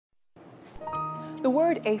The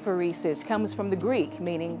word apheresis comes from the Greek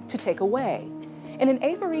meaning to take away. In an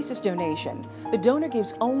apheresis donation, the donor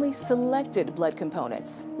gives only selected blood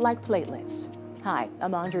components, like platelets. Hi,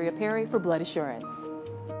 I'm Andrea Perry for Blood Assurance.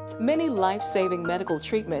 Many life-saving medical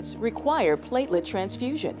treatments require platelet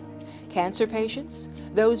transfusion. Cancer patients,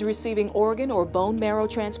 those receiving organ or bone marrow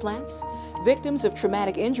transplants, victims of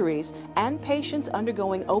traumatic injuries, and patients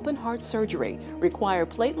undergoing open-heart surgery require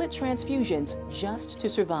platelet transfusions just to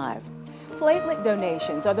survive. Platelet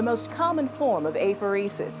donations are the most common form of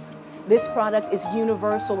apheresis. This product is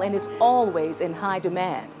universal and is always in high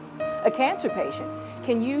demand. A cancer patient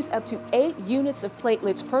can use up to 8 units of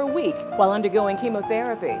platelets per week while undergoing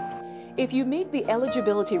chemotherapy. If you meet the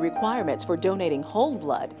eligibility requirements for donating whole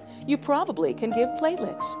blood, you probably can give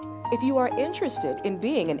platelets. If you are interested in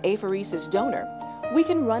being an apheresis donor, we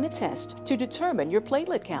can run a test to determine your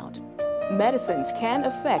platelet count. Medicines can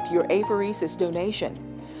affect your apheresis donation.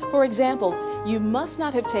 For example, you must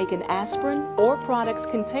not have taken aspirin or products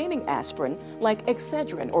containing aspirin like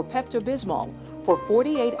Excedrin or Pepto-Bismol for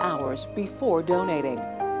 48 hours before donating.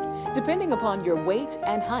 Depending upon your weight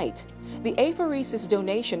and height, the apheresis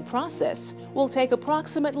donation process will take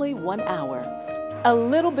approximately 1 hour. A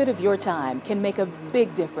little bit of your time can make a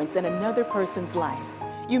big difference in another person's life.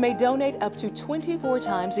 You may donate up to 24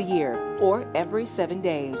 times a year or every 7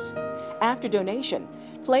 days. After donation,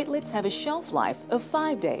 platelets have a shelf life of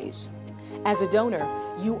 5 days. As a donor,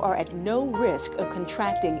 you are at no risk of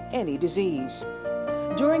contracting any disease.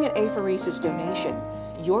 During an apheresis donation,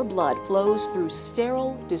 your blood flows through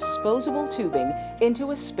sterile, disposable tubing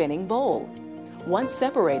into a spinning bowl. Once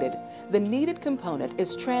separated, the needed component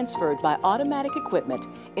is transferred by automatic equipment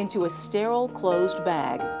into a sterile, closed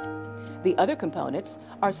bag. The other components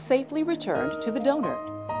are safely returned to the donor.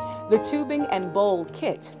 The tubing and bowl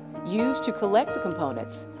kit used to collect the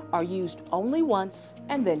components are used only once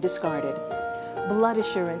and then discarded. Blood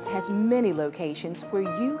Assurance has many locations where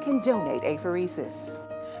you can donate apheresis.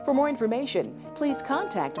 For more information, please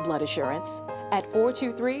contact Blood Assurance at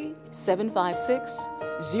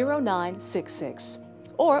 423-756-0966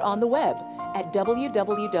 or on the web at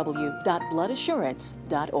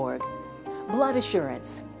www.bloodassurance.org. Blood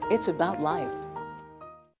Assurance, it's about life.